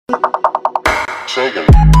Oh,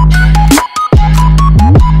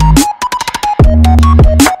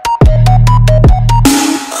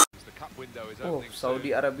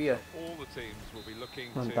 Saudi Arabia.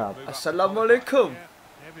 Mantap. Assalamualaikum.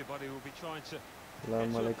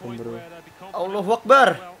 Assalamualaikum bro. Allahu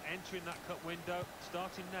Akbar.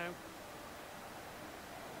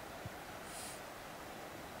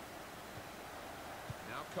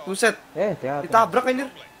 Buset, Hati-hati. ditabrak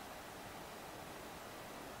anjir.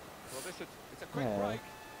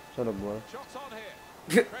 Sudah gol.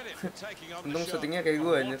 Untung syutingnya kayak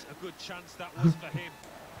gue anjir.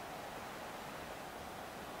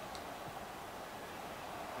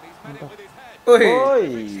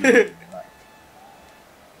 Woi.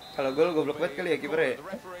 Kalau gol goblok banget kali ya kiper ya.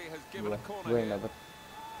 Gue yang dapat.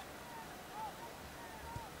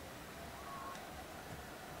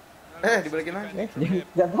 Dibalikin lagi.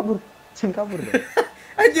 Jangan kabur. Jangan kabur dong.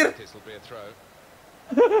 Anjir.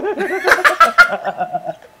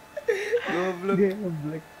 Goblok.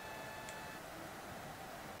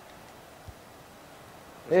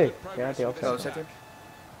 Hati offset.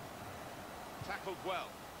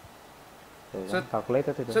 Set.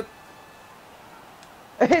 Calculated itu. Set.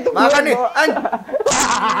 Itu Makan nih, anjir.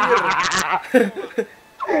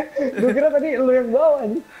 Gue kira tadi lu yang bawa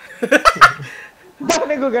nih.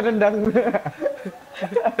 Mana gue gak nendang.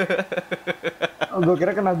 Oh, gue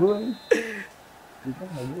kira kena gue. Bisa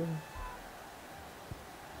kena gue.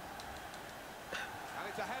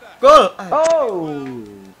 Gol. Oh.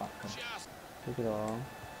 Itu dong.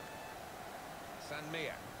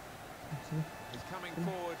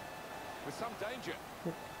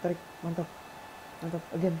 Tarik, mantap.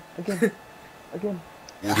 Again.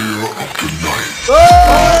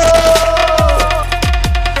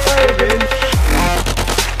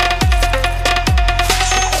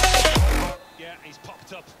 Yeah, he's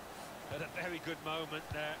popped up at a very good moment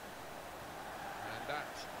there. And that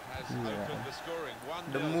has opened the scoring.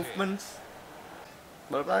 The movements.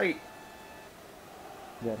 Balik lari.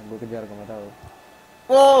 Gue kejar, gue gak tahu.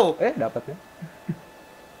 Wow. Dapat ya.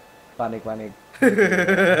 Panik.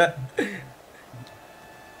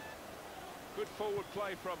 Good forward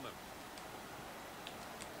play from them.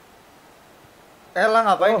 Lah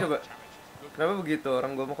ngapain coba? Kenapa begitu?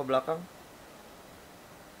 Orang gua mau ke belakang.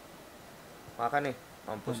 Makan nih,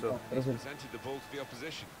 mampus lo.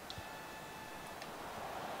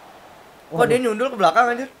 Kok dia nyundul ke belakang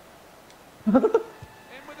anjir?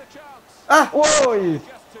 Woi,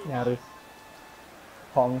 nyaris.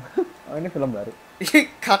 Kong. Oh, ini film baru.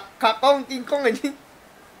 Kakong, King Kong anjing.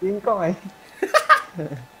 King Kong aja.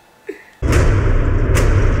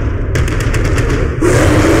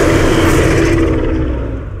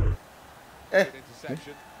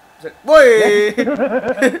 Boy.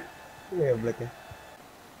 Iya, black ya.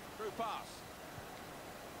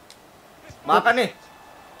 Makan nih.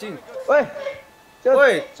 Cing. Woi.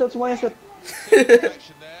 Shoot semuanya shoot.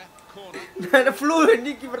 Ada flu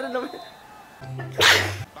anjing kipernya namanya.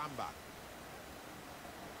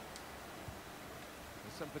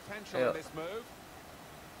 Ayo.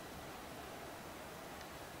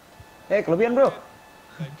 Kelebihan bro.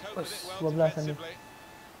 12-an nih.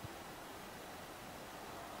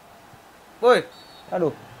 Woi.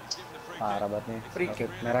 Aduh. Parah banget nih. Oke,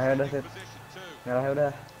 merahnya udah set. Merahnya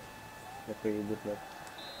udah. Udah ribut banget.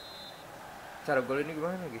 Cara gol ini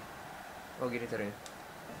gimana lagi? Oh gini caranya.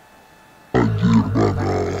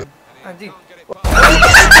 Anjing.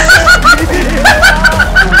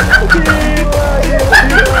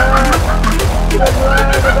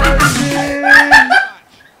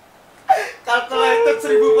 Calculated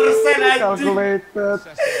 1000% anjing. Calculated.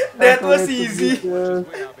 That was easy.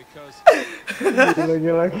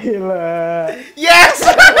 Gila. Yes.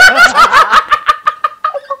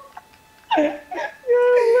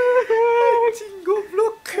 Anjing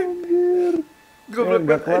goblok. Goblok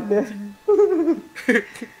Gak kuat ya.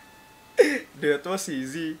 That was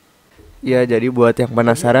easy. Ya, jadi buat yang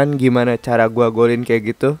penasaran gimana cara gua golin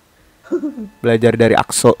kayak gitu, belajar dari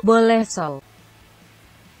Akso. Boleh Sol.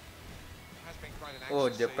 Oh,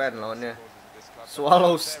 Japan lawannya.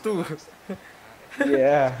 Swallows tuh.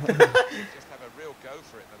 Iya.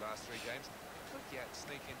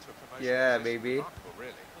 Yeah, baby.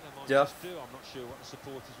 Jeff.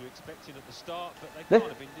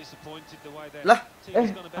 Lah,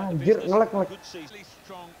 Anjir, ngelek. Trying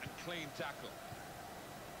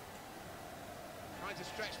to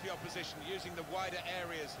stretch the opposition using the wider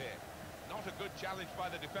areas here. Not a good challenge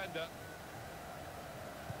by the defender.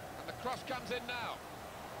 And the cross comes in now.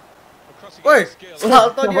 woi,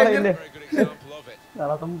 salto dia Ngapain anjir. deh?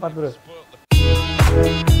 Salah tempat bro.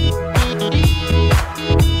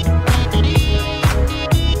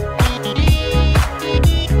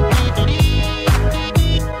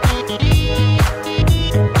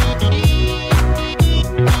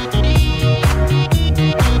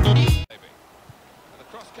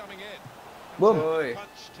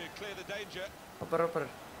 clear the danger. Oper.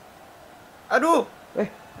 Aduh.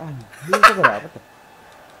 Anjir kok gak dapet tuh.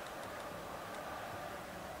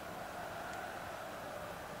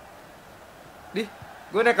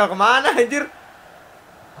 Gue nekel kemana anjir?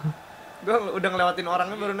 Gue udah ngelewatin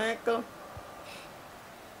orangnya baru nekel.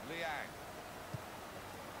 Liang.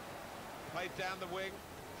 Played down the wing,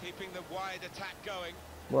 keeping the wide attack going.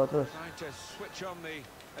 Buat terus. Trying to switch on the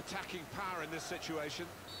attacking power in this situation.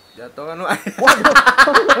 Jatuh kan lu.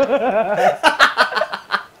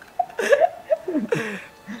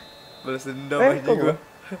 Balas dendam aja gue.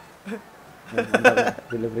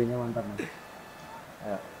 Delivery-nya mantap nih.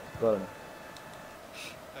 Ayo, gol.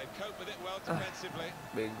 They cope with it well defensively.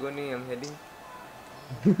 Bego nih yang heading.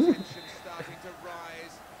 Tension starting to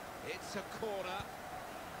rise. It's a corner.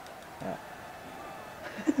 Ya.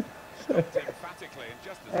 Stopped emphatically and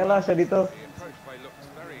just as Elah, Sedito. the approach play looks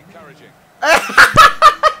very encouraging. 3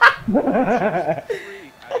 added minutes.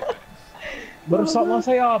 Bersama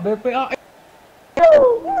saya BPA.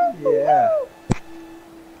 Iya.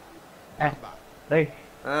 Rey,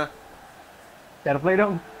 share play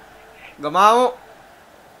dong. Gak mau.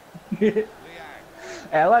 Liang.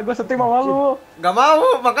 Elah, gue setim sama lu. Gak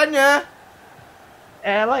mau makanya.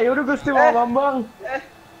 Elah, yaudah gue setim sama Bambang.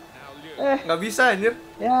 Now Liu. Gak bisa anjir.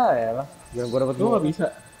 Ya elah. Biar gua dapet Lu gol. gak bisa.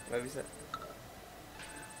 Gak bisa.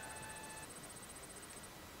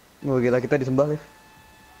 Oh gila kita disembah nih.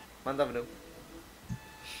 Mantap dong.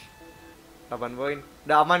 8 poin.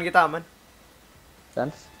 Udah aman, kita aman.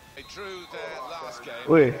 Chance. They drew their last game.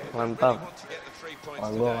 Wih, They mantap. really want to get the 3 points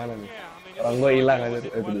Orang gua today. mana nih? Orang gua hilang aja itu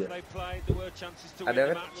dia. Ada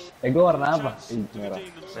kan? Gua warna apa? Merah.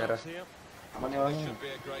 Merah. Aman ya It orangnya. should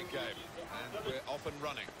be a great game. And we're off and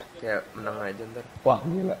running. Ya menang aja ntar. Wah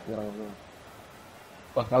gila, nyerang gua.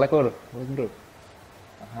 Wah ngalek bro, bro.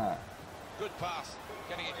 Aha. Good pass,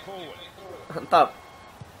 getting it forward. Mantap.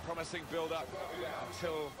 Promising build up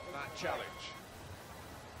until that challenge.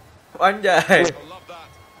 Anjay. I love that.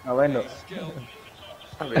 Ngapain dong? Skill,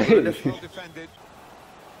 Ambil dulu deh. well defended.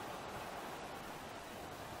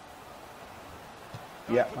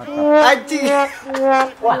 Iya, mantap. Anjing.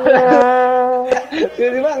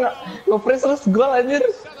 Tiba-tiba nge-press terus gol anjir.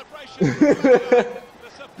 Celebration.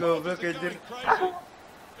 Goblok anjir.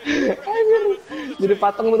 Anjir. Jadi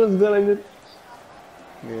patung terus gol anjir.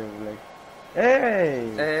 Gila.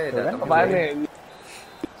 Datang Apaan juga. nih?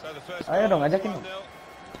 So the first Ayo goal dong, is ajakin.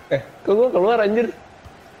 1-0. Kok gua keluar anjir?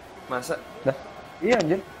 Masa Dah. Iya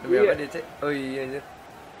anjir. demi apa DC? Oh iya anjir.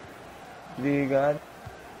 Di kan.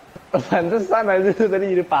 Pantesan aja tuh tadi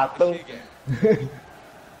jadi patung. Again.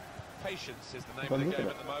 Patience is the name of the game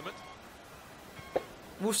at the moment.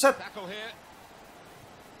 Buset. Tackle here.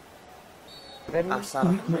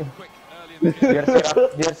 Asal. Quick early in the game.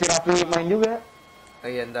 Biar si Raffi main juga. Oh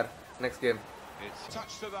iya ntar. Next game. It's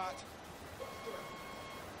touch to that.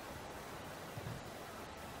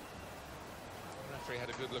 Referee had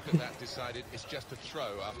a good look at that, decided it's just a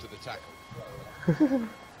throw after the tackle.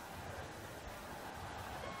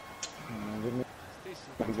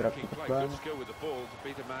 Decent attacking play, good skill with the ball to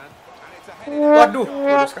beat a man. And it's a headed. Waduh,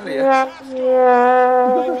 bodoh sekali ya. They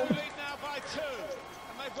can lead now by 2.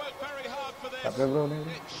 And they've worked very hard for this. Capek bro nih.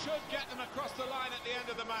 It should get them across the line at the end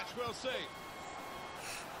of the match, we'll see.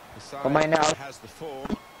 The side Pemainnya out. has the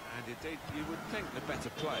form, and indeed you would think the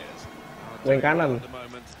better players are Wing doing well kanan. at the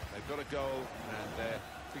moment. They've got a goal, and they're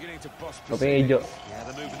beginning to boss Topinya hijau. Yeah,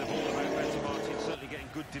 they're moving the ball around better. Martin certainly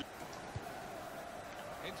getting good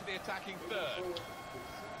into the attacking third.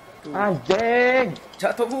 Anjing.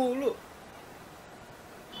 Jatuh mulu.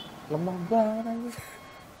 Lemah banget anjir.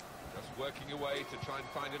 Just working away to try and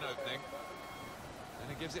find an opening. And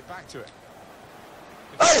he gives it back to it.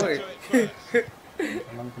 Oh! To it first.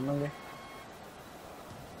 Tenang deh.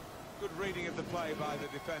 Good reading of the play by the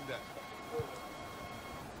defender.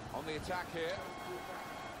 On the attack here.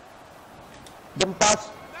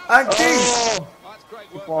 Jempas. Anjing. Oh. That's great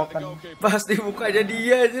work by the Cipokan. goalkeeper. Pas di mukanya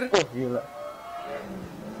dia anjir. Oh gila.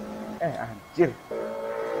 Anjir.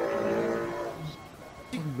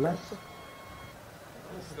 11.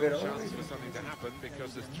 Still a chance for something to happen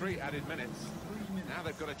because there's 3 added minutes. Now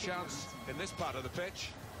they've got a chance in this part of the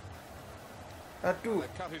pitch. Aduh,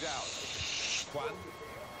 They've cut it out. Juan,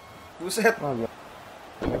 buset. Wah gila.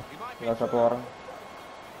 he might be Tinggal satu through. orang.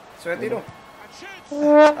 Sweaty dong. And shoots.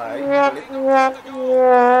 Tai, kulit.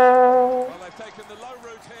 Well, they've taken the low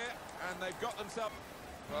route here, and they've got themselves.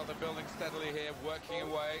 Well, they're building steadily here, working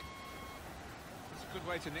away. It's a good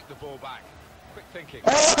way to nick the ball back. Quick thinking.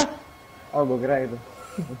 Oh, gue kira itu.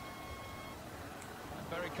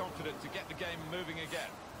 Very confident to get the game moving again.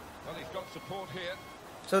 Well, he's got support here.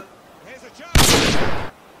 Set. Here's a chance.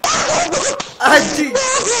 Anjing.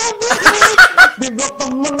 Di blok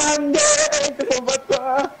temen anjing. Kesobat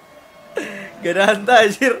gua. Gak ada hanta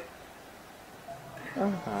anjir.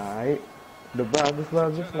 Hai. Udah bagus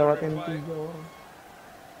lewatin 3 orang.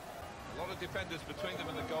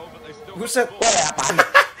 Buset. Apaan?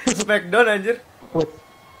 Smackdown anjir.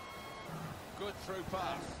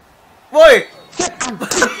 Woi.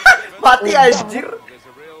 Mati anjir.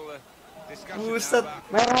 Buset.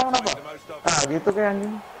 Merah kenapa? Ah gitu kayak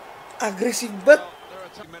anjing. Agresif banget.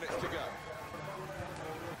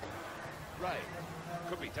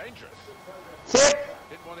 Sip.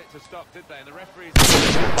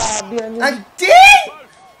 Tadi anjing. Anjing.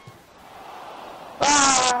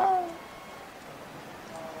 Ah.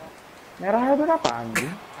 Merahnya itu apa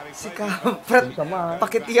anjing? Si kampret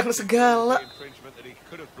pakai tiang segala.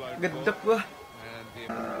 Gedek gua.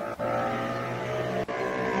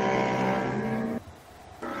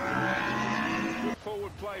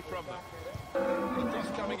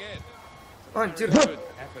 Anjir.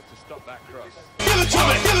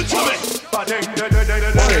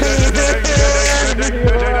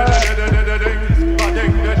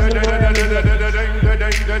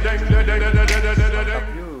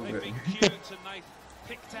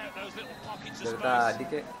 Dari tadi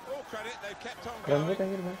kek. Keren banget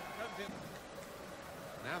anjir, Bang.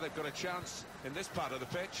 Now they've got a chance in this part of the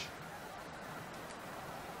pitch.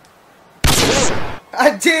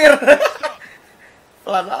 Anjir.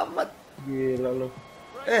 Pelan amat. Gila lu.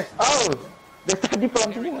 Oh, dari tadi pelan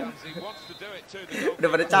semua. Udah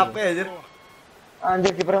pada capek anjir.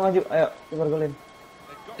 Anjir kipernya maju. Ayo, kiper golin.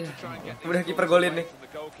 Udah kiper golin nih.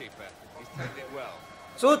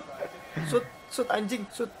 Shoot anjing,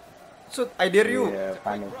 shoot. I dare you. Iya,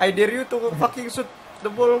 panik. I dare you to fucking shoot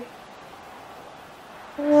the ball.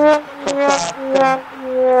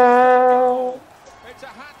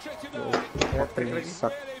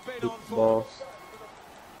 Suck big balls.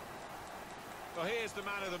 Well, here's the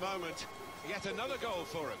man of the moment. Yet another goal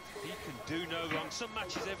for him. He can do no wrong. Some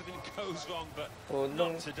matches everything goes wrong, but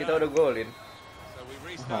Untung kita udah golin. so we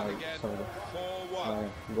restart again.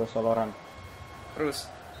 4-1. Gue soloran. Terus.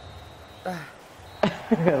 The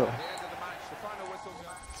end of the match, the final whistle.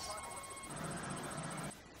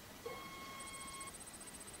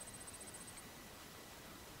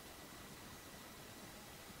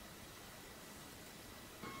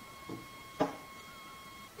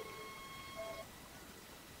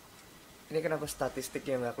 Ini kenapa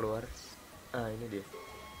statistiknya nggak keluar? Ah, ini dia.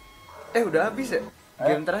 Udah habis ya?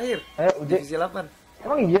 Game terakhir. UJE. Divisi 8.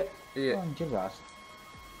 Emang iya? Iya. Oh, anjir gas.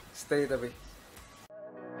 Stay tapi.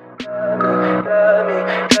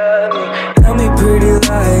 Tell me pretty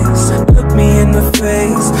lies, look me in the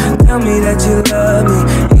face. Tell me that you love me.